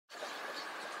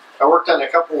I worked on a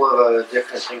couple of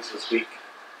different things this week.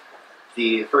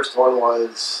 The first one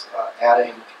was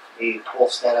adding a poll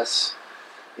status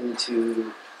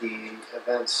into the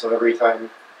events. So every time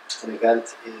an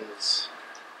event is,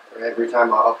 or every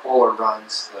time a poller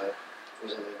runs,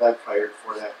 there's an event fired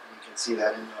for that. You can see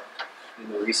that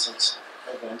in the recent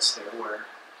events there, where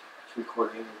it's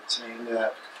recording and saying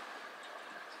that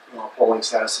polling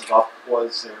status of up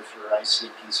was there for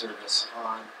ICP service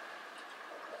on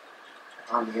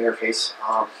the interface.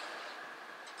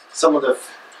 Some of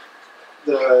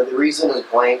the reason is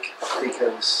blank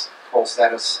because poll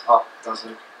status up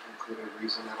doesn't include a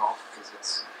reason at all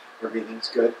because everything's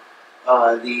good.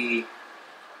 The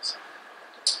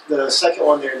second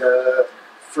one there,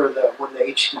 when the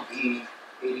HTTP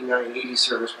 8980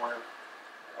 service went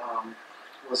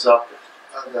was up,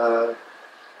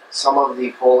 some of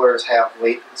the pollers have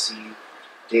latency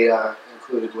data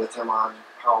included with them on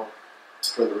how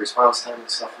for the response time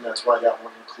and stuff, and that's why that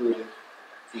one included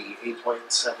the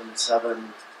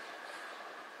 8.77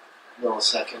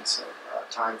 milliseconds of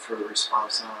time for the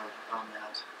response on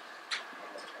that.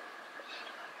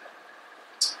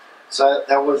 So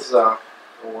that was the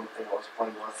one thing I was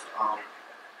playing with.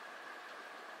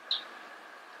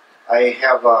 I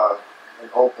have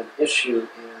an open issue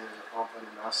in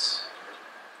OpenNMS,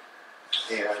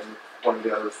 and one of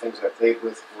the other things I played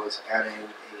with was adding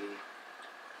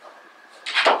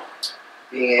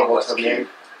being able to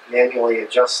manually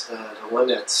adjust the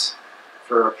limits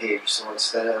for a page. So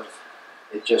instead of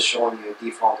it just showing you a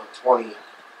default of 20,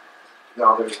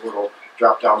 now there's a little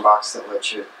drop-down box that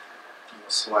lets you,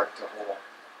 select a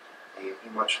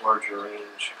much larger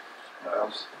range.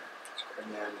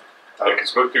 And then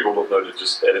because most people don't know to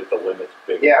just edit the limit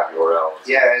big URLs.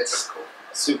 Yeah, it's cool.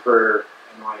 Super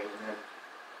annoying. And then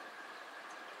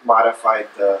modified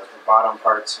the bottom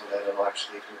part so that it'll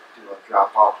actually do a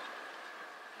drop off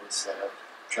instead of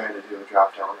trying to do a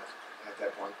drop down at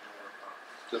that point.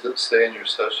 Does it stay in your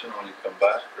session when you come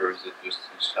back, or is it just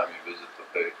each time you visit the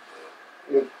page?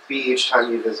 It would be each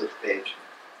time you visit the page.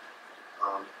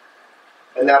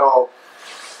 And that'll,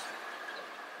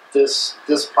 this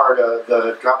part of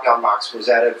the drop down box was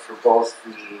added for both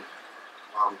the,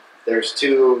 there's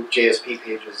two JSP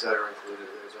pages that are included.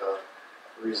 There's a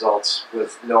results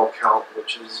with no count,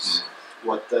 which is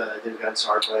what the events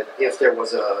are, but if there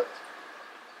was a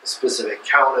specific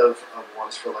count of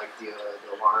ones for like the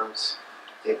alarms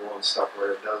table and stuff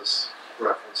where it does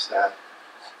reference that,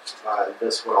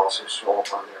 this would also show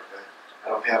up on there, but I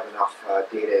don't have enough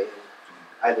data in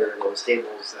either of those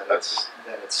tables that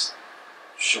it's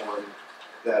showing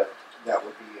that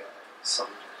would be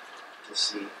something to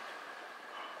see.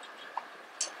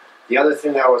 The other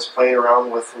thing that I was playing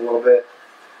around with a little bit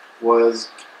was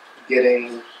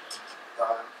getting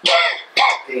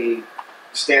a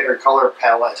standard color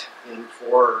palette in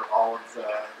for all of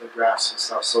the graphs and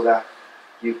stuff, so that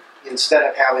you, instead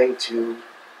of having to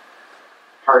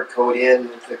hard code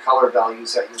in the color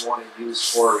values that you want to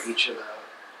use for each of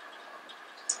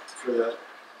the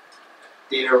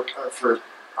data for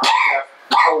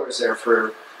colors there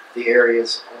for the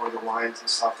areas or the lines and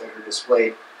stuff that are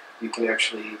displayed, you can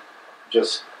actually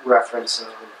just reference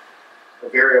a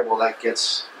variable that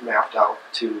gets mapped out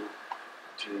to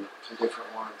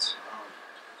different ones.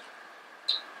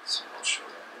 So I'll show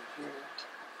that in here.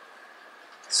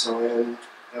 So in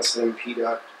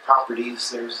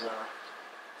smp.properties, there's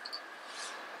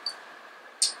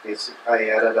basically I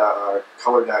added a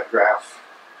color.graph,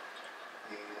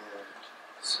 and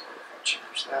so if I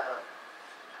change that,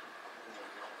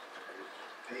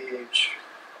 page,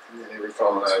 and then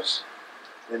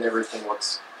everything everything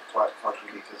looks quite funky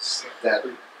because that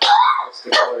the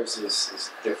colors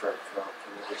is different from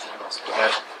everything else. But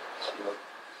that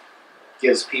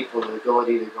gives people the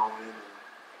ability to go in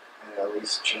and at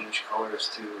least change colors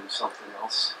to something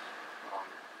else.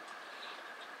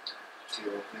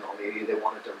 Maybe they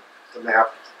wanted to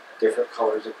map different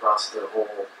colors across the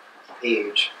whole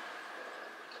page.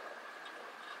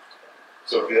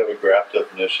 So if you have a graph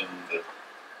definition that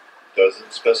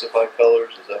doesn't specify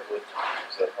colors, is that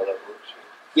how that works?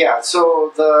 Yeah,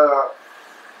 so the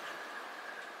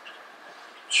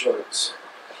choice.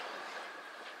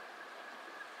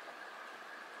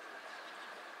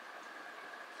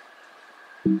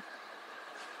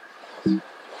 You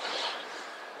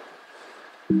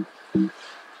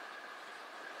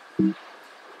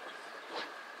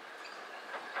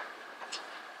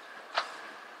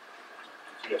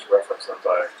just reference them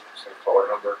by some color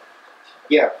number.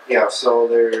 Yeah, so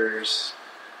there's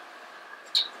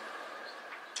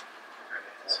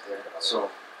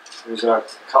there's a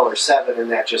color 7,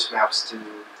 and that just maps to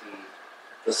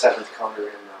the 7th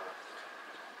color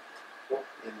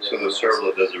in So the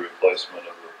servlet does a replacement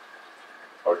of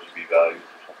the RGB values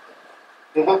or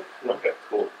something? Mm-hmm. Okay,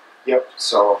 cool. Yep.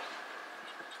 So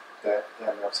that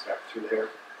maps back through there.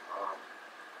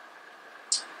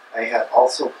 I had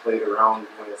also played around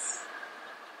with.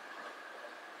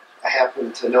 I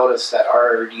happened to notice that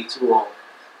RRD tool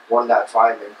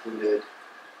 1.5 included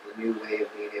a new way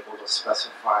of being able to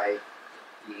specify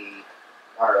the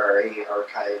RRA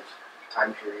archive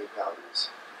time period values.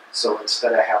 So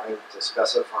instead of having to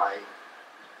specify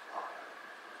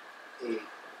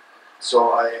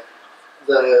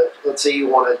let's say you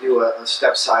want to do a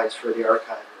step size for the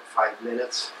archive of 5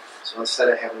 minutes. So instead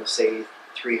of having to say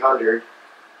 300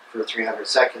 for 300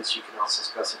 seconds, you can also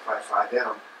specify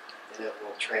 5M, and it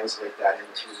will translate that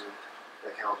into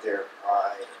the count there.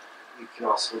 You can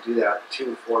also do that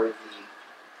too for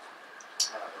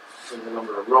the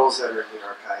number of rows that are in the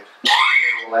archive.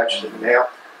 It will actually map,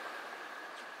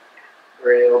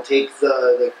 or it'll take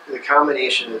the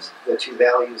combination of the two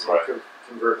values and Right.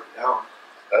 convert them down.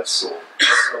 That's cool.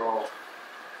 So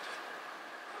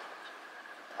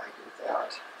I did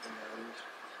that, and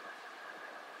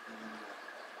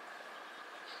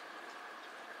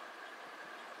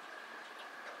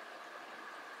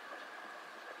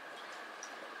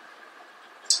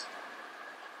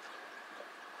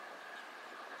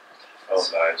Oh,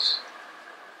 nice.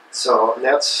 so and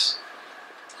that's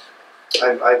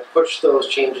I pushed those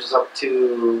changes up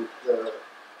to the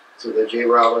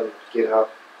JRobin GitHub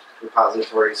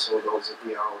repository, so those would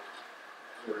be out.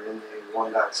 They're in the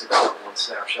 1.6.1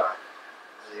 snapshot.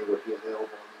 They would be available in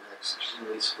the next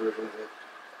release version of it.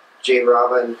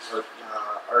 JRobin or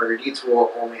RRD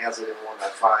tool only has it in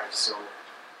 1.5, so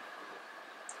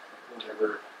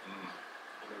whenever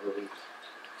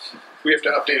We have to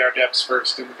update our depths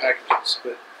first in the packages,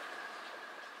 but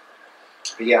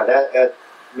yeah, that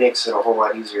makes it a whole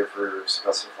lot easier for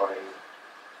specifying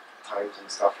times and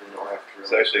stuff. You don't have to.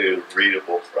 It's actually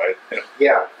readable, right?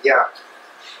 Yeah.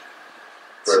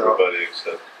 For everybody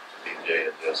except DJ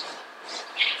and Jesse.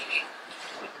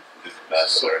 Do the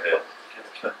math in their head.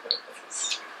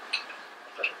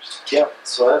 Yeah,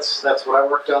 so that's what I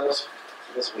worked on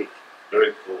this week.